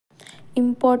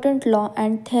Important Law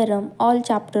and Theorem, all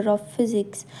chapter of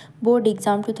Physics, Board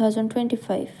Exam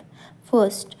 2025.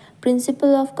 First,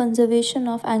 Principle of Conservation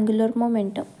of Angular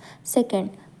Momentum.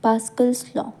 Second,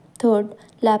 Pascal's Law. Third,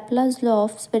 Laplace Law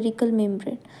of Spherical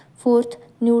Membrane. Fourth,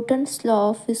 Newton's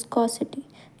Law of Viscosity.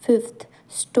 Fifth,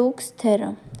 Stokes'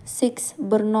 Theorem. Sixth,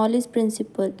 Bernoulli's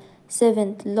Principle.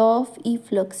 Seventh, Law of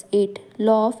Efflux. 8.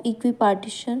 Law of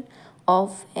Equipartition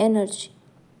of Energy.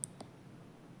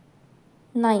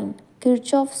 9.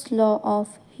 Kirchhoff's law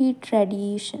of heat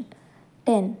radiation.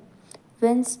 10.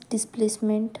 Wend's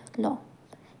displacement law.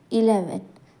 11.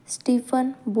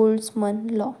 Stephen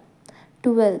Boltzmann law.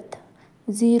 12th.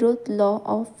 Zeroth law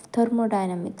of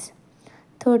thermodynamics.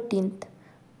 13th.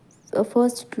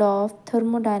 First law of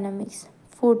thermodynamics.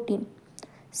 14.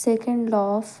 Second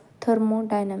law of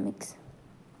thermodynamics.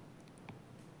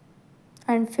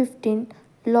 And 15.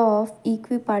 Law of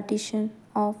equipartition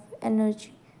of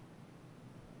energy.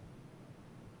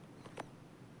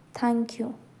 Thank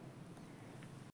you.